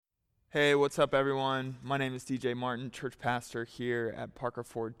Hey, what's up, everyone? My name is DJ Martin, church pastor here at Parker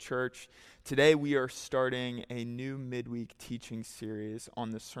Ford Church. Today, we are starting a new midweek teaching series on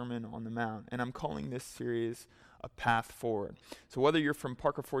the Sermon on the Mount, and I'm calling this series A Path Forward. So, whether you're from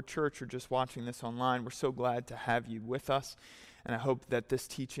Parker Ford Church or just watching this online, we're so glad to have you with us, and I hope that this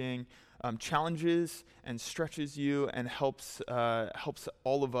teaching challenges and stretches you and helps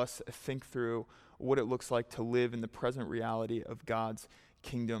all of us think through what it looks like to live in the present reality of God's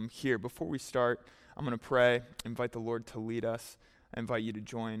kingdom here. Before we start, I'm going to pray, invite the Lord to lead us. I invite you to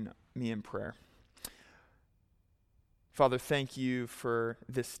join me in prayer. Father, thank you for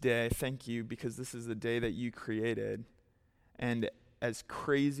this day. Thank you because this is the day that you created. And as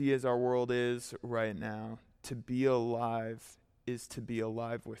crazy as our world is right now, to be alive is to be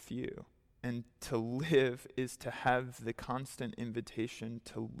alive with you. And to live is to have the constant invitation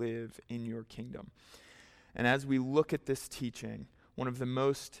to live in your kingdom. And as we look at this teaching, one of the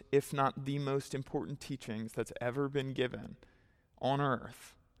most, if not the most important teachings that's ever been given on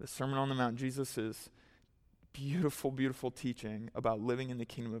earth, the Sermon on the Mount, Jesus' beautiful, beautiful teaching about living in the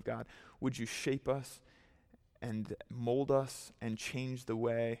kingdom of God. Would you shape us and mold us and change the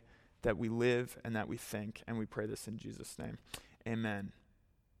way that we live and that we think? And we pray this in Jesus' name. Amen.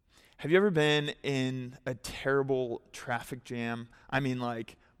 Have you ever been in a terrible traffic jam? I mean,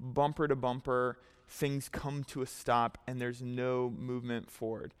 like bumper to bumper, things come to a stop and there's no movement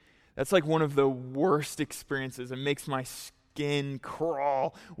forward. That's like one of the worst experiences. It makes my skin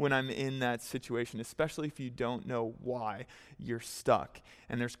crawl when I'm in that situation, especially if you don't know why you're stuck.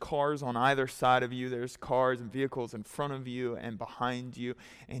 And there's cars on either side of you. There's cars and vehicles in front of you and behind you,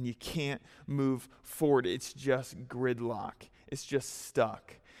 and you can't move forward. It's just gridlock. It's just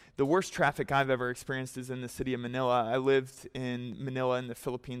stuck. The worst traffic I've ever experienced is in the city of Manila. I lived in Manila in the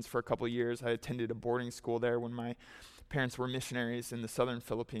Philippines for a couple of years. I attended a boarding school there when my parents were missionaries in the southern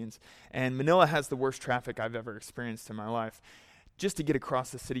Philippines. And Manila has the worst traffic I've ever experienced in my life. Just to get across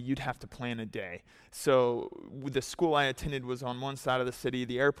the city, you'd have to plan a day. So the school I attended was on one side of the city.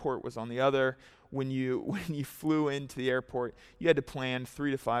 The airport was on the other. When you flew into the airport, you had to plan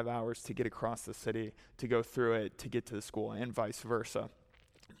 3 to 5 hours to get across the city, to go through it, to get to the school, and vice versa.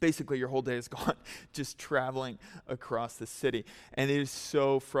 Basically, your whole day is gone just traveling across the city. And it is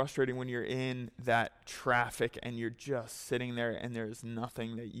so frustrating when you're in that traffic and you're just sitting there and there's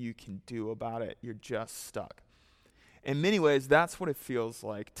nothing that you can do about it. You're just stuck. In many ways, that's what it feels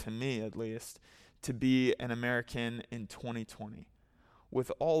like, to me at least, to be an American in 2020.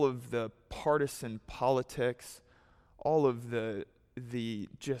 With all of the partisan politics, all of the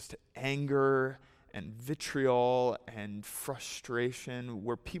just anger and vitriol and frustration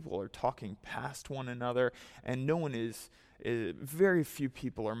where people are talking past one another and very few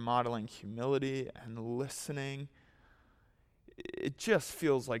people are modeling humility and listening. It just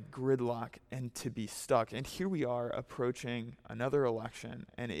feels like gridlock and to be stuck. And here we are approaching another election,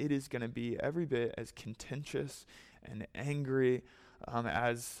 and it is going to be every bit as contentious and angry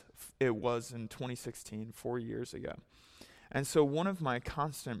as it was in 2016, 4 years ago. And so one of my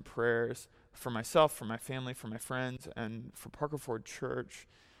constant prayers for myself, for my family, for my friends, and for Parker Ford Church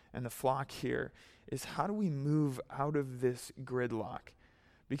and the flock here is, how do we move out of this gridlock?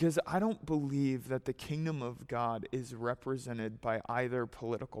 Because I don't believe that the kingdom of God is represented by either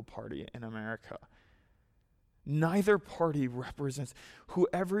political party in America. Neither party represents.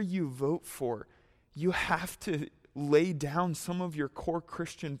 Whoever you vote for, you have to lay down some of your core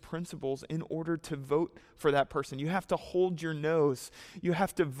Christian principles in order to vote for that person. You have to hold your nose. You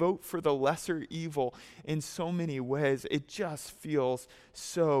have to vote for the lesser evil in so many ways. It just feels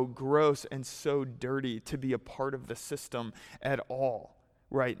so gross and so dirty to be a part of the system at all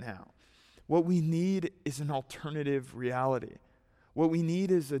right now. What we need is an alternative reality. What we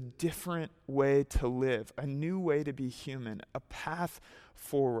need is a different way to live, a new way to be human, a path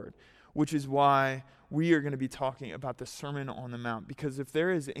forward, which is why we are going to be talking about the Sermon on the Mount, because if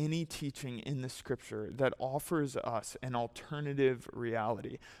there is any teaching in the Scripture that offers us an alternative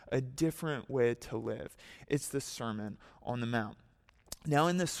reality, a different way to live, it's the Sermon on the Mount. Now,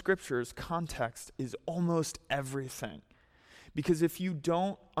 in the Scriptures, context is almost everything. Because if you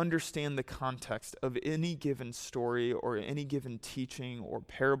don't understand the context of any given story or any given teaching or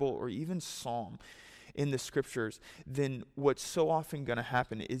parable or even psalm, in the scriptures, then what's so often going to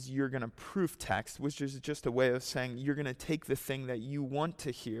happen is you're going to proof text, which is just a way of saying you're going to take the thing that you want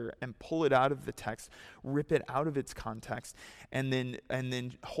to hear and pull it out of the text, rip it out of its context, and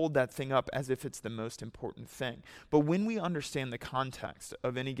then hold that thing up as if it's the most important thing. But when we understand the context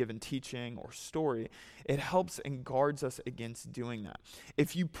of any given teaching or story, it helps and guards us against doing that.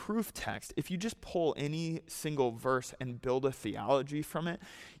 If you proof text, if you just pull any single verse and build a theology from it,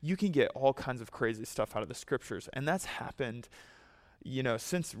 you can get all kinds of crazy stuff out of the scriptures. And that's happened,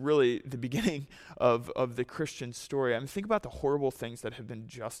 since really the beginning of the Christian story. I mean, think about the horrible things that have been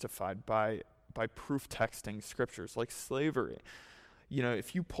justified by proof texting scriptures, like slavery.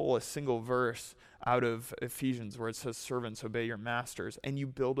 If you pull a single verse out of Ephesians where it says, servants, obey your masters, and you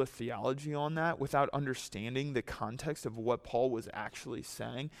build a theology on that without understanding the context of what Paul was actually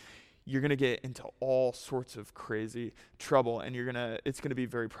saying, you're going to get into all sorts of crazy trouble, and it's going to be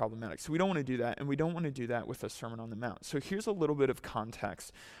very problematic. So we don't want to do that, and we don't want to do that with a Sermon on the Mount. So here's a little bit of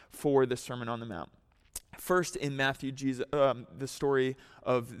context for the Sermon on the Mount. First, in Matthew, the story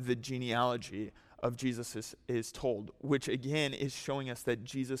of the genealogy of Jesus is told, which again is showing us that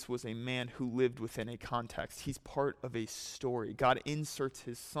Jesus was a man who lived within a context. He's part of a story. God inserts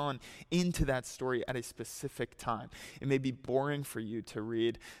his son into that story at a specific time. It may be boring for you to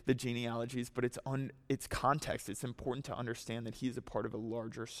read the genealogies, but it's context. It's important to understand that he's a part of a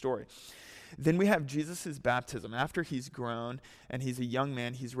larger story. Then we have Jesus' baptism. After he's grown and he's a young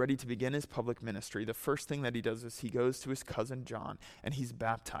man, he's ready to begin his public ministry. The first thing that he does is he goes to his cousin John and he's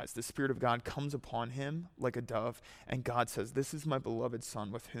baptized. The Spirit of God comes upon him like a dove, and God says, "This is my beloved son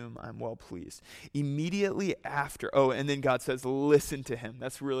with whom I'm well pleased." Immediately after, and then God says, "Listen to him."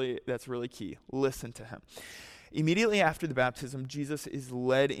 That's really key. Listen to him. Immediately after the baptism, Jesus is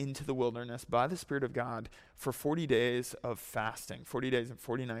led into the wilderness by the Spirit of God for 40 days of fasting, 40 days and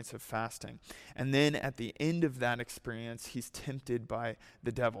 40 nights of fasting. And then at the end of that experience, he's tempted by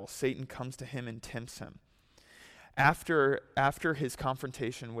the devil. Satan comes to him and tempts him. After his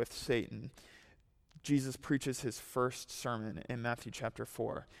confrontation with Satan, Jesus preaches his first sermon in Matthew chapter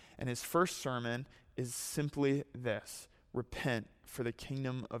 4. And his first sermon is simply this: repent, for the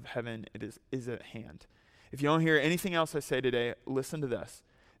kingdom of heaven is at hand. If you don't hear anything else I say today, listen to this.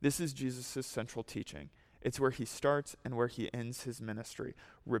 This is Jesus' central teaching. It's where he starts and where he ends his ministry.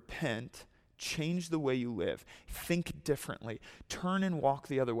 Repent, change the way you live, think differently, turn and walk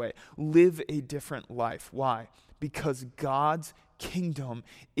the other way, live a different life. Why? Because God's kingdom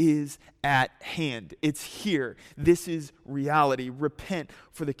is at hand. It's here. This is reality. Repent,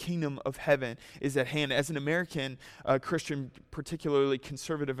 for the kingdom of heaven is at hand. As an American Christian, particularly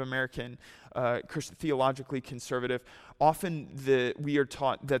conservative American, Christian, theologically conservative, often we are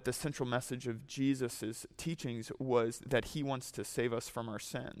taught that the central message of Jesus' teachings was that he wants to save us from our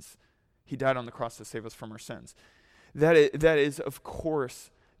sins. He died on the cross to save us from our sins. That is, of course,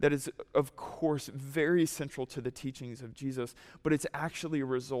 very central to the teachings of Jesus, but it's actually a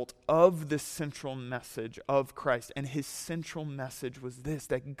result of the central message of Christ. And his central message was this: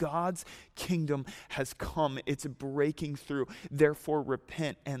 that God's kingdom has come. It's breaking through. Therefore,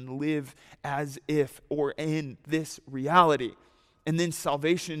 repent and live as if, or in this reality. And then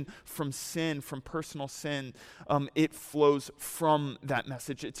salvation from sin, from personal sin, it flows from that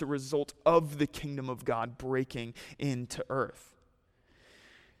message. It's a result of the kingdom of God breaking into earth.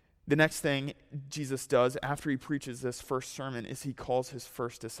 The next thing Jesus does after he preaches this first sermon is he calls his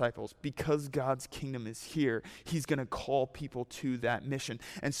first disciples. Because God's kingdom is here, he's going to call people to that mission.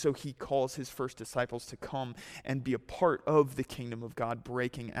 And so he calls his first disciples to come and be a part of the kingdom of God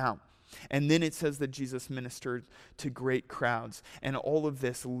breaking out. And then it says that Jesus ministered to great crowds. And all of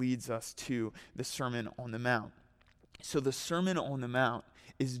this leads us to the Sermon on the Mount. So the Sermon on the Mount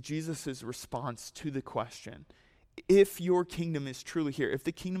is Jesus' response to the question: if your kingdom is truly here, if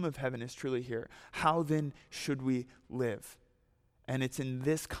the kingdom of heaven is truly here, how then should we live? And it's in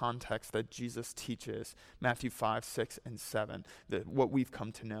this context that Jesus teaches Matthew 5, 6, and 7, what we've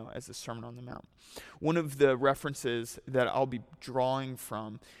come to know as the Sermon on the Mount. One of the references that I'll be drawing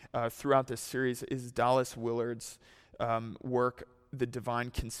from throughout this series is Dallas Willard's work, The Divine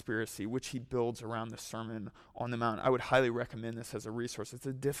Conspiracy, which he builds around the Sermon on the Mount. I would highly recommend this as a resource. It's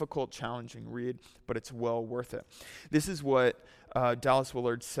a difficult, challenging read, but it's well worth it. This is what Dallas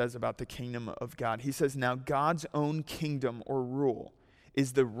Willard says about the kingdom of God. He says, "Now God's own kingdom or rule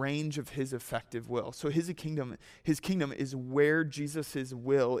is the range of his effective will." So his kingdom is where Jesus'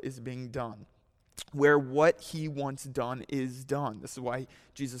 will is being done, where what he wants done is done. This is why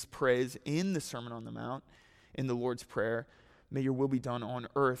Jesus prays in the Sermon on the Mount, in the Lord's Prayer, "May your will be done on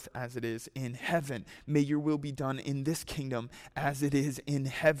earth as it is in heaven." May your will be done in this kingdom as it is in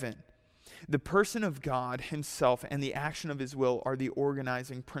heaven. The person of God himself and the action of his will are the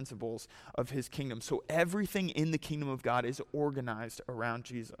organizing principles of his kingdom. So everything in the kingdom of God is organized around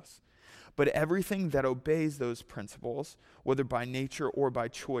Jesus. But everything that obeys those principles, whether by nature or by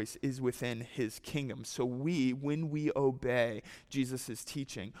choice, is within his kingdom. So when we obey Jesus'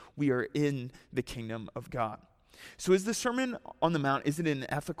 teaching, we are in the kingdom of God. So is the Sermon on the Mount, is it an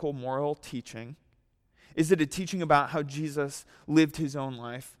ethical, moral teaching? Is it a teaching about how Jesus lived his own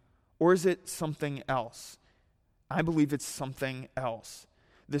life? Or is it something else? I believe it's something else.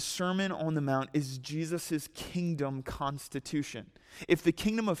 The Sermon on the Mount is Jesus' kingdom constitution. If the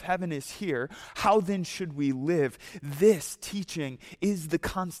kingdom of heaven is here, how then should we live? This teaching is the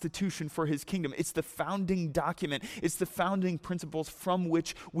constitution for his kingdom. It's the founding document. It's the founding principles from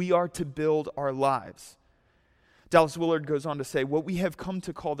which we are to build our lives. Dallas Willard goes on to say, what we have come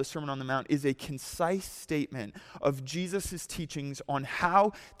to call the Sermon on the Mount is a concise statement of Jesus' teachings on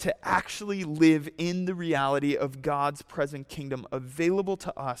how to actually live in the reality of God's present kingdom available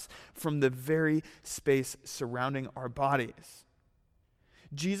to us from the very space surrounding our bodies.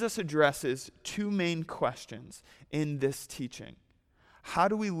 Jesus addresses two main questions in this teaching. How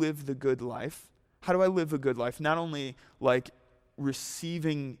do we live the good life? How do I live a good life? Not only like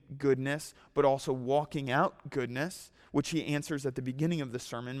receiving goodness, but also walking out goodness, which he answers at the beginning of the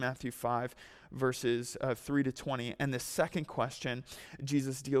sermon, Matthew 5, verses 3 to 20. And the second question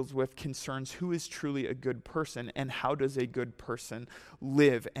Jesus deals with concerns who is truly a good person and how does a good person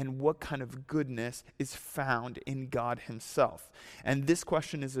live and what kind of goodness is found in God himself. And this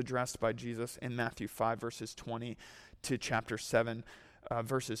question is addressed by Jesus in Matthew 5, verses 20 to chapter 7,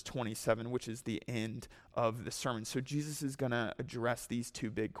 verses 27, which is the end of the sermon. So Jesus is going to address these two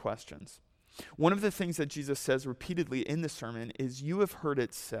big questions. One of the things that Jesus says repeatedly in the sermon is, you have heard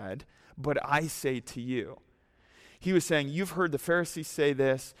it said, but I say to you. He was saying, you've heard the Pharisees say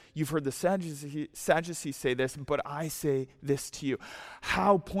this, you've heard the Sadducees say this, but I say this to you.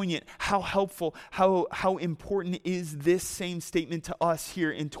 How poignant, how helpful, how important is this same statement to us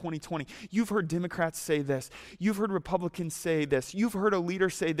here in 2020? You've heard Democrats say this, you've heard Republicans say this, you've heard a leader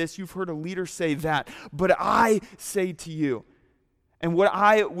say this, you've heard a leader say that, but I say to you. And what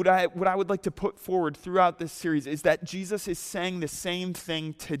I would like to put forward throughout this series is that Jesus is saying the same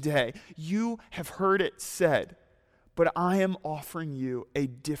thing today. You have heard it said, but I am offering you a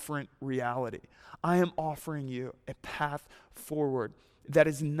different reality. I am offering you a path forward that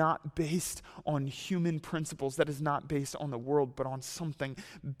is not based on human principles, that is not based on the world, but on something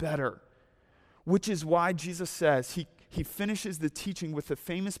better. Which is why Jesus says, he finishes the teaching with the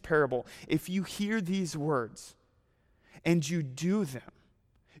famous parable. If you hear these words and you do them,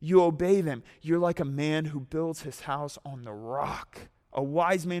 you obey them, you're like a man who builds his house on the rock. A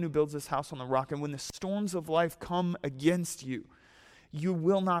wise man who builds his house on the rock. And when the storms of life come against you, you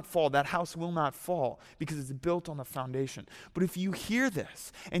will not fall. That house will not fall because it's built on the foundation. But if you hear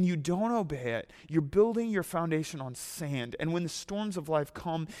this and you don't obey it, you're building your foundation on sand. And when the storms of life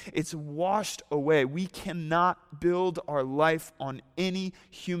come, it's washed away. We cannot build our life on any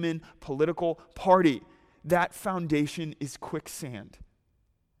human political party. That foundation is quicksand.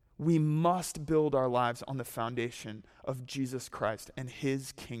 We must build our lives on the foundation of Jesus Christ and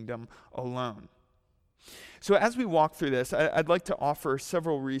his kingdom alone. So as we walk through this, I'd like to offer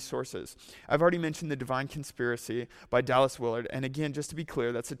several resources. I've already mentioned The Divine Conspiracy by Dallas Willard. And again, just to be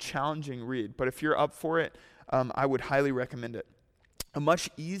clear, that's a challenging read. But if you're up for it, I would highly recommend it. A much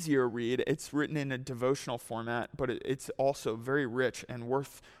easier read, it's written in a devotional format, but it's also very rich and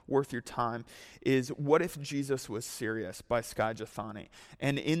worth your time, is What If Jesus Was Serious by Skye Jethani.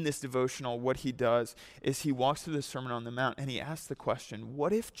 And in this devotional, what he does is he walks through the Sermon on the Mount and he asks the question,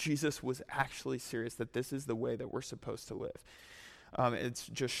 what if Jesus was actually serious, that this is the way that we're supposed to live? It's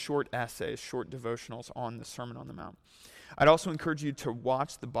just short essays, short devotionals on the Sermon on the Mount. I'd also encourage you to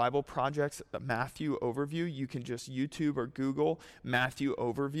watch the Bible Project's Matthew Overview. You can just YouTube or Google Matthew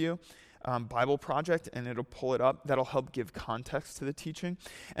Overview Bible Project, and it'll pull it up. That'll help give context to the teaching.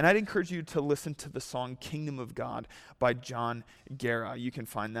 And I'd encourage you to listen to the song Kingdom of God by John Guerra. You can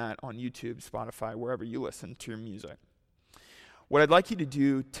find that on YouTube, Spotify, wherever you listen to your music. What I'd like you to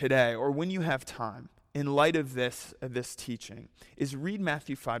do today, or when you have time, in light of this teaching, is read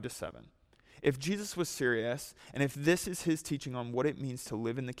Matthew 5 to 7. If Jesus was serious, and if this is his teaching on what it means to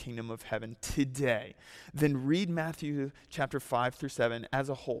live in the kingdom of heaven today, then read Matthew chapter 5 through 7 as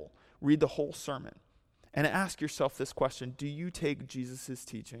a whole. Read the whole sermon. And ask yourself this question: do you take Jesus'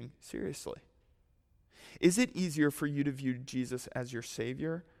 teaching seriously? Is it easier for you to view Jesus as your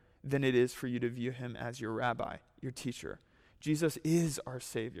Savior than it is for you to view him as your rabbi, your teacher? Jesus is our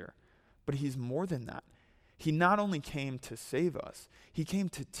Savior, but he's more than that. He not only came to save us, he came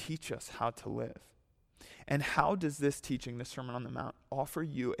to teach us how to live. And how does this teaching, the Sermon on the Mount, offer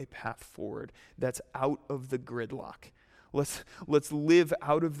you a path forward that's out of the gridlock? Let's live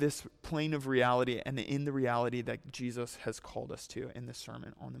out of this plane of reality and in the reality that Jesus has called us to in the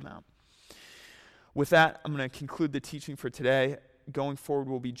Sermon on the Mount. With that, I'm going to conclude the teaching for today. Going forward,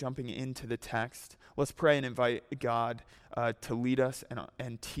 we'll be jumping into the text. Let's pray and invite God to lead us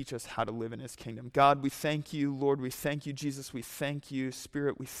and teach us how to live in his kingdom. God, we thank you. Lord, we thank you. Jesus, we thank you.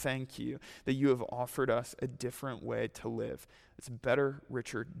 Spirit, we thank you that you have offered us a different way to live. It's better,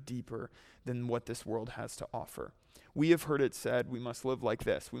 richer, deeper than what this world has to offer. We have heard it said, we must live like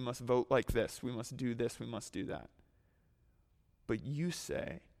this. We must vote like this. We must do this. We must do that. But you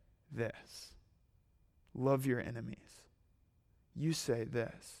say this: love your enemies. You say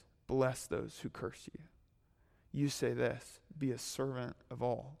this: bless those who curse you. You say this: be a servant of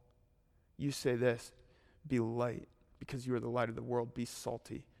all. You say this: be light, because you are the light of the world. Be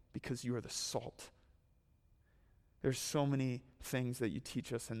salty, because you are the salt. There's so many things that you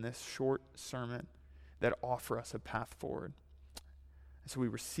teach us in this short sermon that offer us a path forward. So we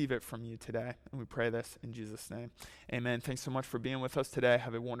receive it from you today, and we pray this in Jesus' name. Amen. Thanks so much for being with us today.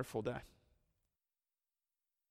 Have a wonderful day.